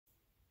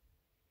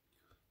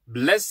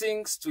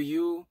Blessings to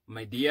you,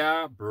 my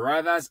dear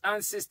brothers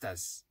and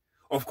sisters.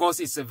 Of course,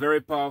 it's a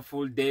very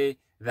powerful day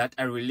that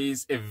I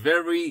release a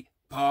very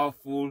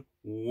powerful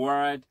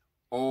word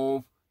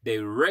of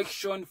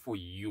direction for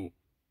you.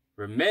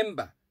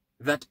 Remember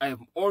that I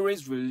am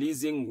always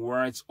releasing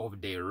words of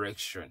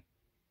direction.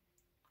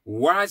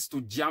 Words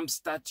to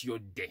jumpstart your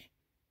day.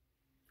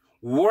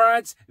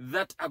 Words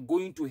that are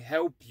going to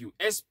help you,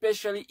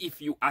 especially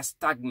if you are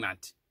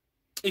stagnant.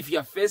 If you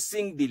are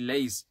facing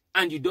delays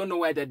and you don't know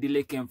where the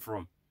delay came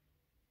from.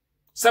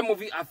 Some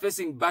of you are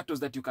facing battles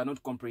that you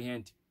cannot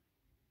comprehend.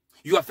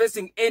 You are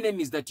facing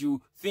enemies that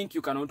you think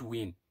you cannot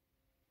win.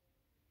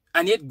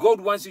 And yet God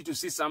wants you to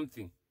see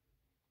something.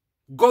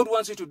 God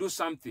wants you to do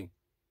something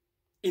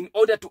in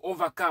order to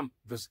overcome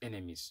those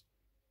enemies.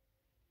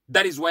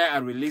 That is why I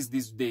release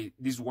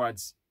these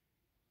words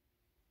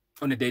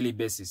on a daily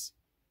basis.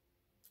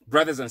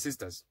 Brothers and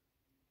sisters,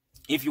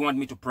 if you want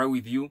me to pray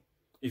with you,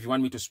 if you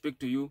want me to speak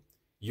to you,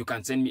 you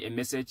can send me a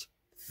message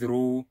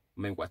through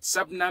my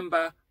WhatsApp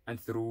number and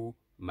through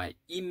my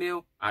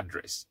email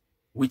address,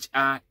 which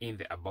are in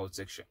the About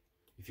section.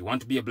 If you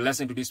want to be a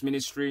blessing to this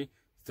ministry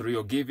through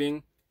your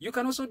giving, you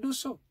can also do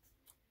so.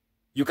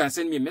 You can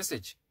send me a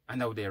message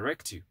and I will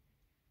direct you.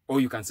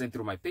 Or you can send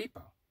through my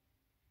PayPal.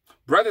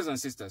 Brothers and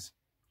sisters,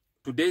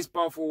 today's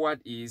powerful word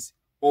is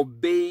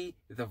obey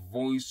the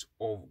voice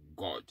of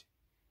God.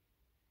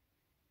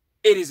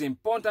 It is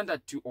important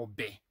that you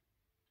obey,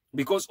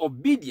 because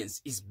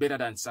obedience is better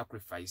than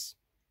sacrifice.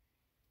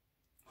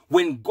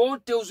 When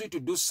God tells you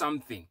to do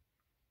something,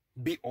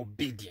 be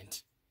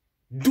obedient.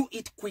 Do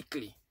it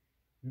quickly.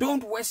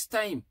 Don't waste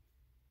time.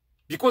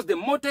 Because the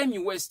more time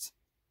you waste,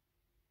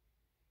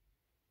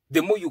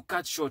 the more you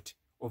cut short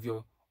of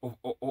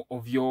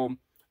your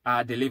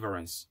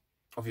deliverance,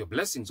 of your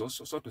blessings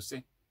also, so to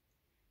say.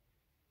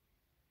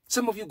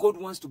 Some of you, God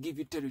wants to give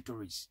you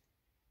territories.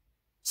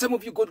 Some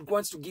of you, God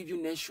wants to give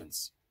you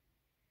nations.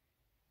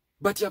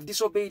 But you have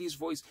disobeyed his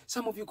voice.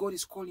 Some of you, God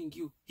is calling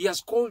you. He has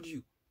called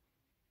you.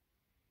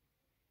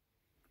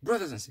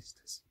 Brothers and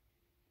sisters,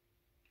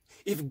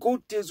 if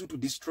God tells you to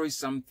destroy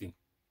something,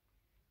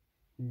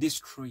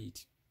 destroy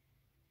it.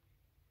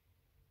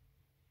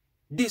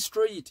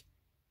 Destroy it.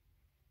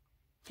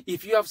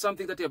 If you have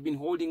something that you have been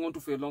holding on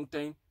to for a long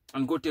time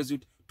and God tells you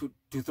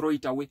to throw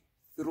it away,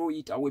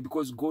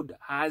 because God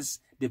has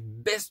the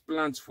best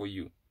plans for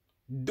you.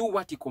 Do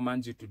what he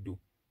commands you to do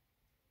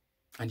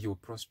and you will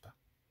prosper.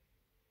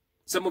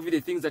 Some of you,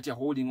 the things that you're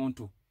holding on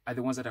to are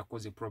the ones that are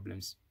causing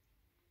problems.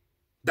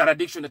 That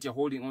addiction that you're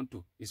holding on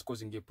to is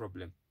causing you a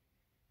problem.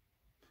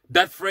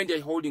 That friend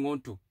you're holding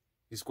on to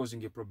is causing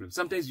you a problem.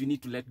 Sometimes you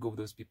need to let go of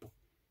those people.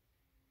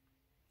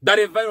 That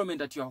environment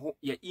that you're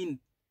in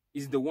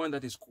is the one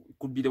that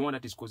could be the one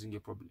that is causing you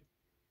a problem.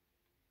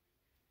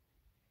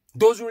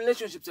 Those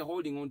relationships you're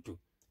holding on to,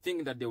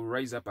 thinking that they will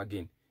rise up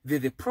again, they're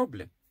the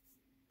problem.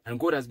 And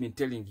God has been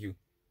telling you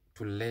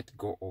to let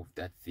go of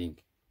that thing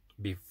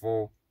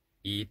before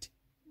it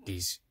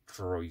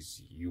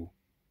destroys you.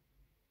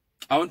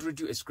 I want to read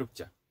you a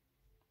scripture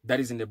that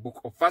is in the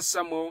book of 1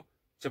 Samuel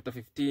chapter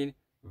 15,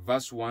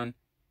 verse 1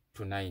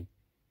 to 9.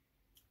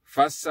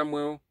 1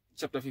 Samuel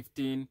chapter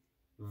 15,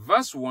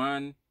 verse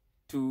 1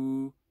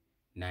 to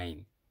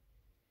 9.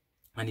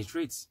 And it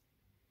reads,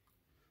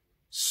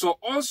 So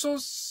also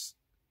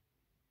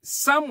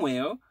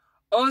Samuel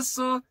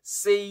also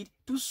said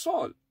to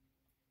Saul,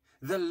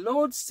 The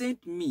Lord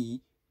sent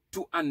me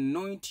to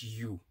anoint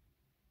you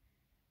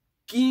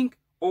king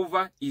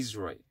over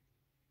Israel.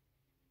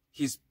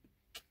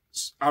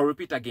 I'll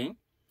repeat again.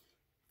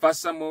 1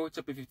 Samuel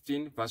chapter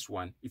 15, verse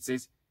 1. It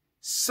says,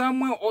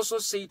 Samuel also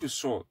said to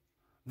Saul,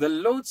 The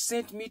Lord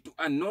sent me to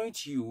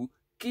anoint you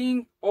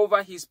king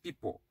over his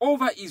people,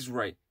 over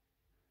Israel.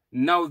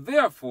 Now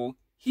therefore,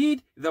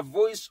 heed the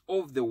voice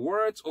of the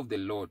words of the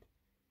Lord.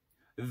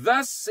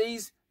 Thus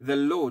says the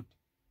Lord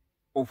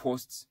of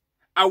hosts,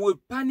 I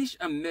will punish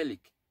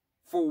Amalek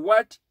for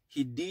what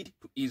he did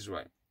to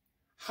Israel,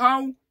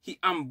 how he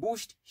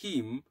ambushed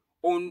him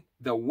on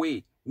the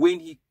way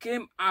when he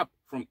came up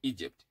from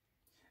Egypt.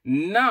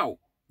 Now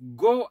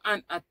go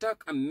and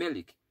attack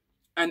Amalek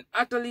and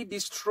utterly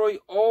destroy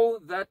all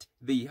that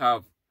they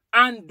have,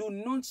 and do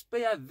not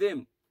spare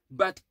them,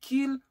 but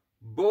kill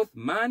both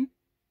man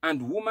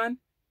and woman,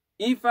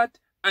 infant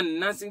and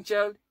nursing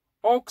child,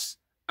 ox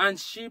and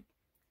sheep,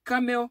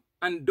 camel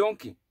and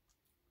donkey.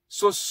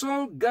 So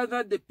Saul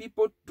gathered the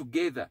people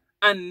together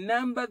and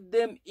numbered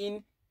them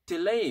in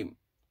Telaim,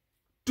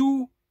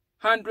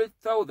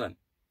 200,000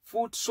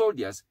 foot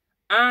soldiers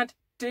and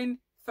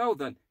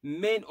 10,000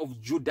 men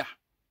of Judah.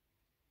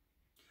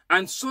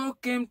 And Saul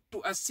came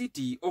to a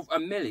city of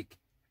Amalek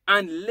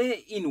and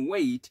lay in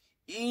wait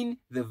in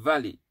the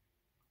valley.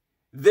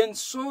 Then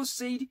Saul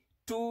said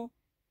to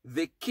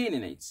the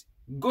Canaanites,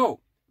 Go,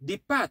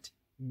 depart,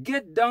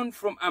 get down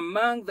from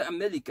among the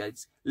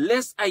Amalekites,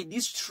 lest I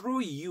destroy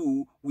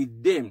you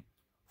with them.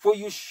 For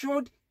you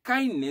showed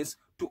kindness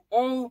to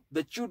all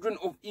the children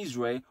of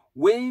Israel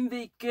when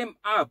they came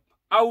up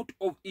out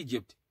of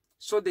Egypt.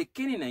 So the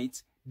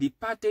Canaanites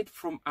departed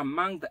from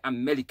among the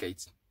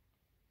Amalekites.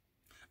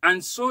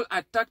 And Saul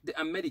attacked the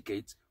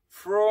Amalekites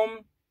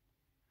from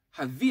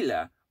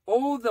Havilah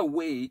all the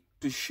way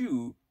to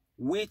Shur,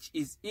 which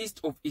is east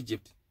of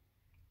Egypt.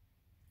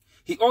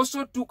 He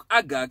also took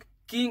Agag,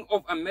 king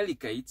of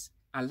Amalekites,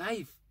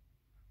 alive,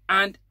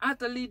 and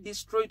utterly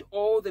destroyed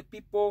all the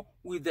people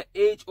with the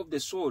edge of the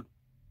sword.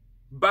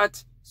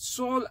 But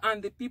Saul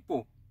and the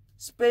people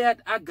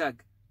spared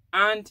Agag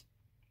and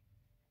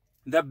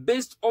the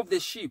best of the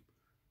sheep,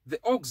 the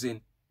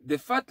oxen, the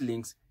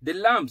fatlings, the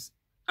lambs,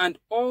 and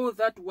all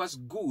that was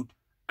good,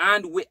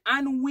 and were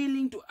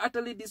unwilling to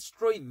utterly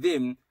destroy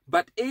them,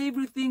 but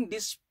everything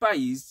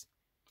despised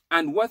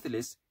and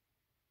worthless,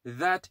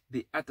 that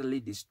they utterly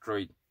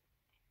destroyed.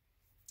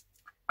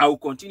 I will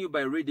continue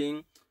by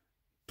reading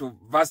to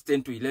verse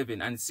 10 to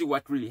 11 and see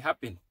what really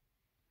happened.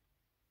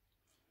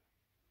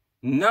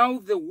 Now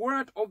the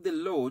word of the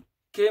Lord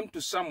came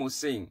to Samuel,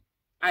 saying,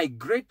 I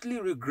greatly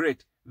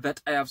regret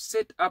that I have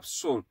set up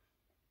Saul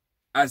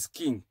as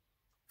king,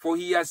 for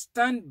he has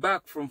turned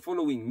back from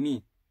following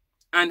me,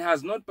 and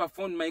has not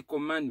performed my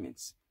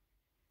commandments.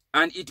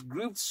 And it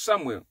grieved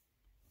Samuel,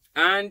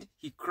 and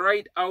he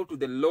cried out to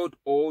the Lord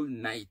all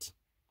night.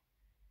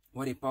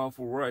 What a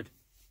powerful word.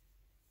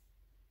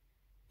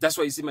 That's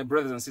why you see, my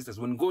brothers and sisters,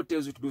 when God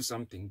tells you to do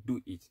something,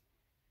 do it.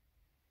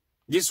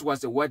 This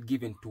was the word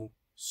given to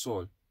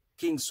Saul,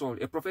 King Saul,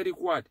 a prophetic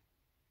word.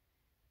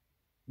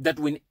 That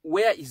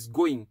where he's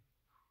going,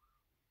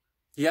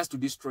 he has to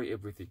destroy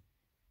everything.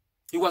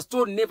 He was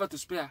told never to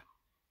spare.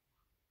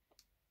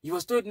 He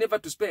was told never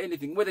to spare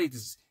anything, whether it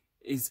is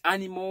his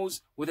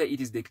animals, whether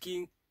it is the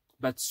king.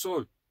 But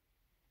Saul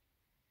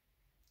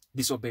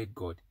disobeyed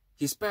God.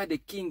 He spared the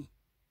king.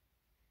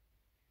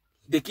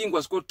 The king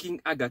was called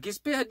King Agag. He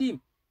spared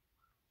him.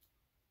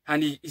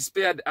 And he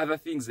spared other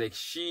things like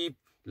sheep,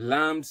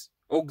 lambs,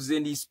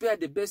 oxen. He spared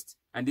the best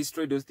and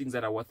destroyed those things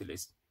that are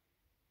worthless.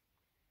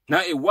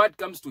 Now a word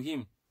comes to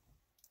him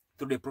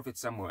through the prophet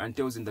Samuel and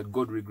tells him that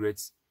God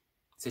regrets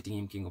setting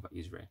him king over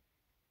Israel.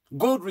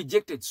 God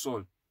rejected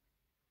Saul.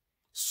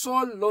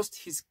 Saul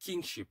lost his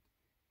kingship.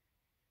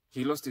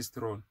 He lost his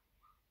throne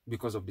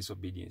because of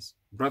disobedience.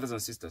 Brothers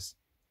and sisters,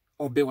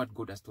 obey what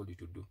God has told you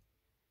to do.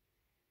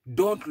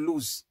 Don't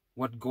lose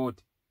what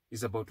God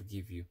is about to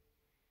give you.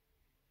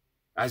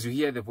 As you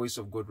hear the voice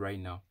of God right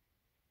now,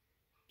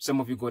 some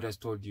of you, God has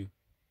told you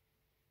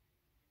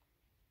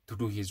to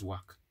do his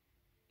work.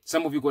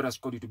 Some of you, God has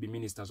called you to be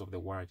ministers of the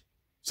word.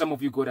 Some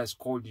of you, God has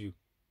called you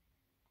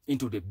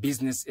into the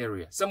business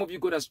area. Some of you,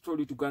 God has told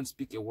you to go and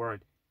speak a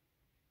word,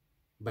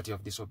 but you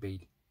have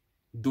disobeyed.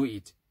 Do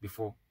it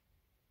before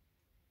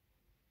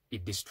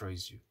it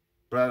destroys you.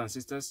 Brothers and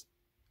sisters,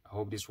 I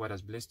hope this word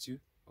has blessed you.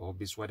 I hope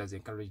this word has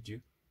encouraged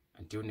you.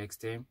 Until next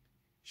time,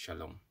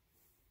 shalom.